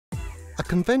A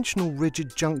conventional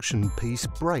rigid junction piece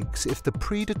breaks if the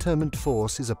predetermined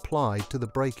force is applied to the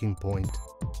breaking point.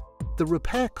 The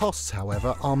repair costs,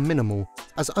 however, are minimal,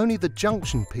 as only the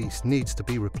junction piece needs to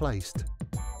be replaced.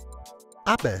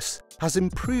 Abes has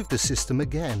improved the system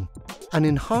again and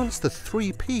enhanced the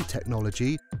 3p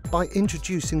technology by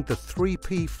introducing the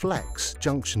 3p-Flex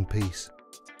junction piece.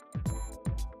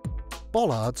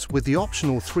 Bollards with the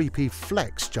optional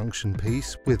 3p-Flex junction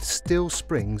piece with steel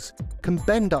springs can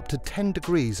bend up to 10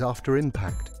 degrees after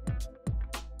impact.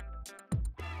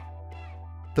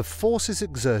 The forces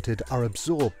exerted are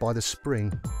absorbed by the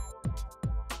spring.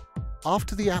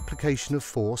 After the application of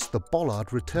force, the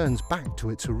bollard returns back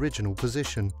to its original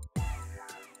position.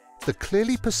 The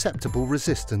clearly perceptible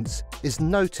resistance is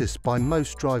noticed by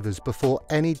most drivers before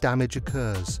any damage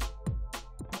occurs.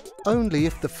 Only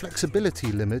if the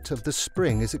flexibility limit of the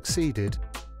spring is exceeded,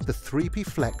 the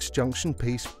 3p-Flex junction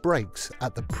piece breaks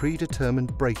at the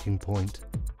predetermined breaking point.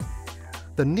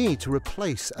 The need to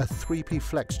replace a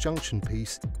 3p-Flex junction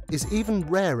piece is even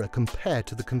rarer compared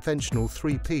to the conventional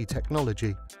 3p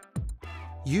technology.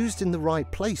 Used in the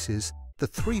right places, the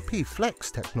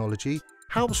 3p-Flex technology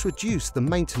helps reduce the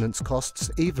maintenance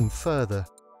costs even further.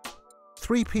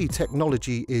 3p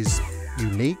technology is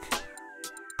unique,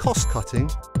 cost-cutting,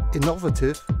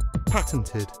 innovative,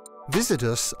 patented. Visit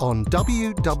us on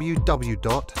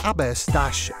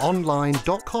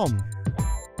www.abes-online.com.